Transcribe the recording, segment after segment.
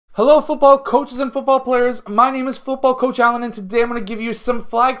Hello football coaches and football players, my name is Football Coach Allen and today I'm going to give you some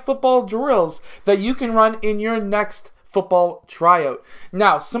flag football drills that you can run in your next football tryout.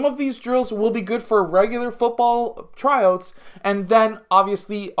 Now, some of these drills will be good for regular football tryouts and then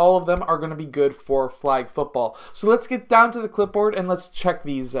obviously all of them are going to be good for flag football. So let's get down to the clipboard and let's check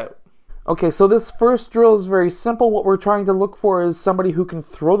these out. Okay, so this first drill is very simple. What we're trying to look for is somebody who can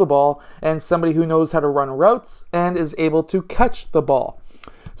throw the ball and somebody who knows how to run routes and is able to catch the ball.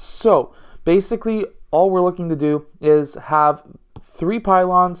 So basically all we're looking to do is have 3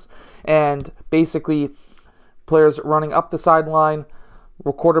 pylons and basically players running up the sideline,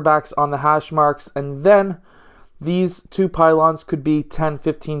 quarterbacks on the hash marks, and then these 2 pylons could be 10,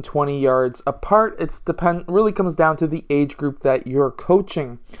 15, 20 yards apart. Really comes down to the age group that you're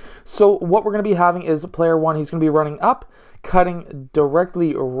coaching. So what we're going to be having is player 1, he's going to be running up, cutting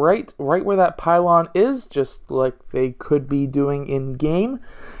directly right where that pylon is, just like they could be doing in game.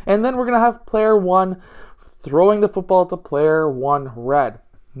 And then we're going to have player 1 throwing the football to player 1 red.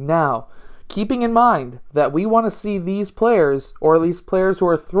 Now, keeping in mind that we want to see these players, or at least players who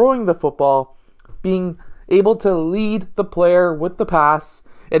are throwing the football, being able to lead the player with the pass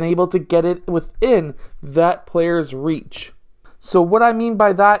and able to get it within that player's reach. So what I mean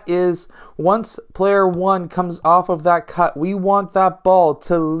by that is once player 1 comes off of that cut, we want that ball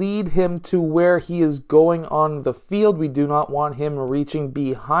to lead him to where he is going on the field. We do not want him reaching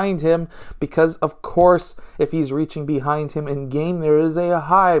behind him because, of course, if he's reaching behind him in game, there is a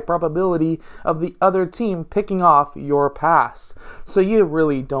high probability of the other team picking off your pass. So you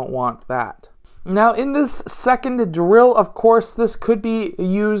really don't want that. Now, in this second drill, of course, this could be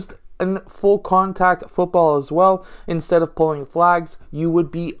used in full contact football as well. Instead of pulling flags, you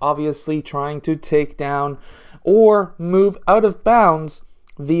would be obviously trying to take down or move out of bounds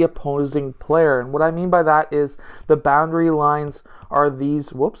the opposing player. And what I mean by that is the boundary lines are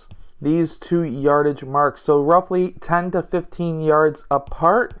these 2 yardage marks. So roughly 10 to 15 yards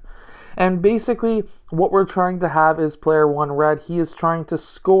apart. And basically what we're trying to have is player 1 red. He is trying to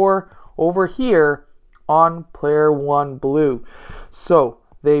score over here on player 1 blue. So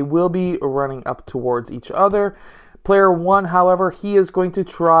they will be running up towards each other. Player 1, however, he is going to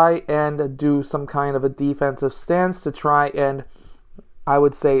try and do some kind of a defensive stance to try and, I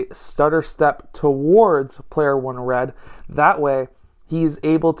would say, stutter step towards player 1 red. That way, he's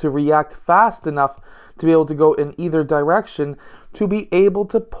able to react fast enough to be able to go in either direction to be able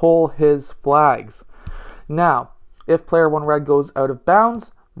to pull his flags. Now, if player 1 red goes out of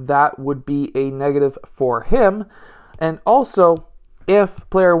bounds, that would be a negative for him. And also, if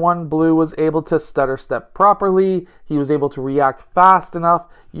player 1 blue was able to stutter step properly, he was able to react fast enough,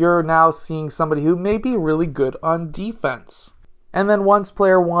 you're now seeing somebody who may be really good on defense. And then once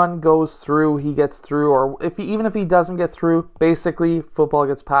player 1 goes through, he gets through, or even if he doesn't get through, basically football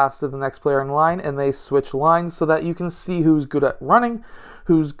gets passed to the next player in line and they switch lines so that you can see who's good at running,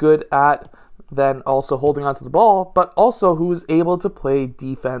 who's good at then also holding onto the ball, but also who is able to play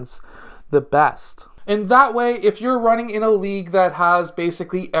defense the best. And that way, if you're running in a league that has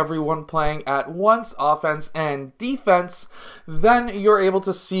basically everyone playing at once, offense and defense, then you're able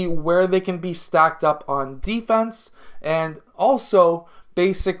to see where they can be stacked up on defense. And also,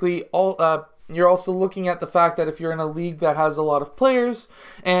 basically, you're also looking at the fact that if you're in a league that has a lot of players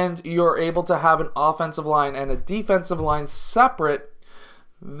and you're able to have an offensive line and a defensive line separate,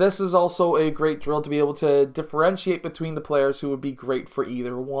 this is also a great drill to be able to differentiate between the players who would be great for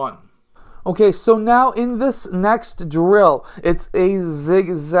either one. Okay, so now in this next drill, it's a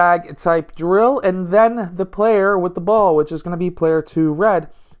zigzag type drill, and then the player with the ball, which is going to be player 2 red,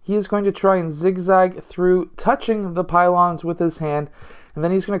 he is going to try and zigzag through touching the pylons with his hand, and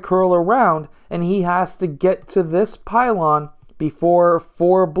then he's going to curl around, and he has to get to this pylon before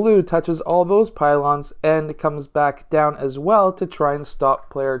 4 blue touches all those pylons and comes back down as well to try and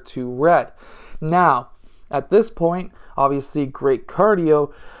stop player 2 red. Now, at this point, obviously great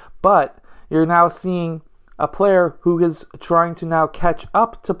cardio, but you're now seeing a player who is trying to now catch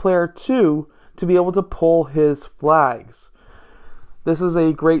up to player 2 to be able to pull his flags. This is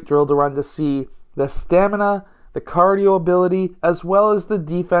a great drill to run to see the stamina, the cardio ability, as well as the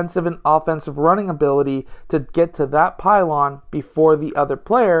defensive and offensive running ability to get to that pylon before the other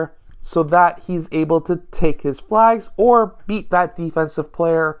player so that he's able to take his flags or beat that defensive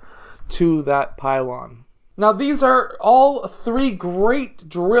player to that pylon. Now, these are all 3 great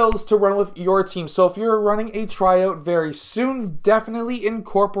drills to run with your team. So if you're running a tryout very soon, definitely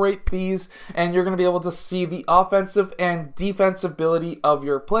incorporate these and you're going to be able to see the offensive and defensive ability of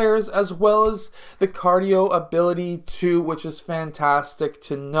your players as well as the cardio ability too, which is fantastic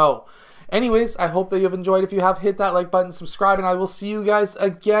to know. Anyways, I hope that you have enjoyed. If you have, hit that like button, subscribe, and I will see you guys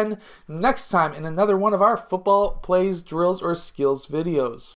again next time in another one of our football plays, drills, or skills videos.